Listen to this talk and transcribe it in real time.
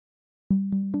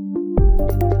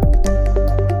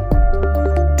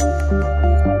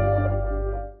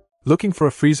Looking for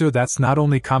a freezer that's not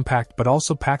only compact but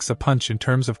also packs a punch in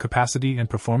terms of capacity and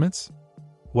performance?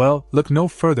 Well, look no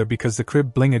further because the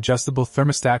Krib Bling adjustable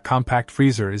thermostat compact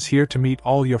freezer is here to meet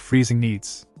all your freezing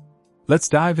needs. Let's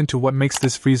dive into what makes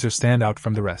this freezer stand out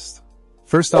from the rest.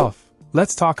 First off,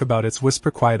 let's talk about its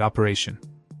whisper-quiet operation.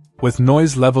 With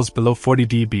noise levels below 40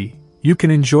 dB, you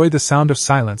can enjoy the sound of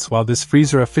silence while this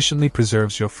freezer efficiently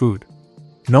preserves your food.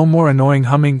 No more annoying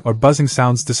humming or buzzing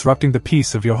sounds disrupting the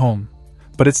peace of your home.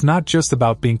 But it's not just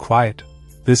about being quiet.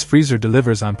 This freezer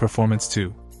delivers on performance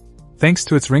too. Thanks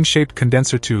to its ring-shaped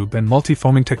condenser tube and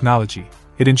multi-foaming technology,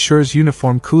 it ensures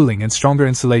uniform cooling and stronger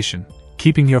insulation,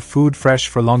 keeping your food fresh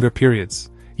for longer periods,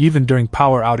 even during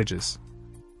power outages.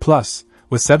 Plus,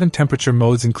 with 7 temperature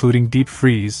modes including deep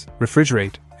freeze,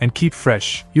 refrigerate, and keep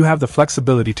fresh, you have the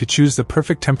flexibility to choose the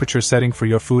perfect temperature setting for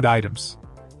your food items.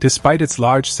 Despite its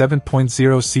large 7.0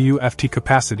 CUFT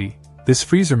capacity, this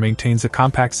freezer maintains a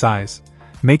compact size,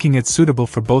 making it suitable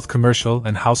for both commercial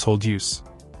and household use.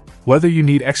 Whether you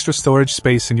need extra storage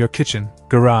space in your kitchen,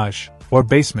 garage, or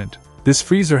basement, this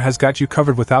freezer has got you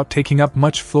covered without taking up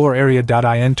much floor area.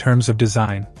 In terms of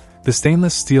design, the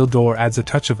stainless steel door adds a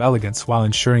touch of elegance while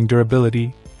ensuring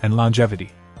durability and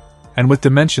longevity. And with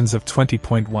dimensions of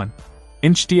 20.1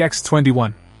 inch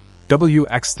dx21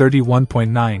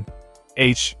 wx31.9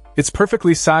 h, it's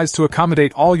perfectly sized to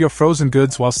accommodate all your frozen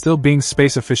goods while still being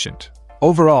space efficient.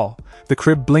 Overall, the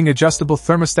Krib Bling adjustable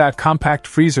thermostat compact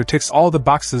freezer ticks all the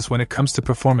boxes when it comes to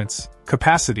performance,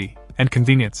 capacity, and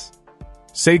convenience.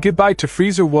 Say goodbye to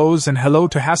freezer woes and hello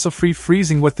to hassle-free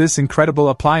freezing with this incredible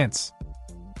appliance.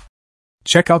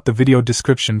 Check out the video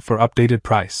description for updated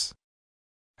price.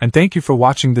 And thank you for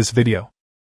watching this video.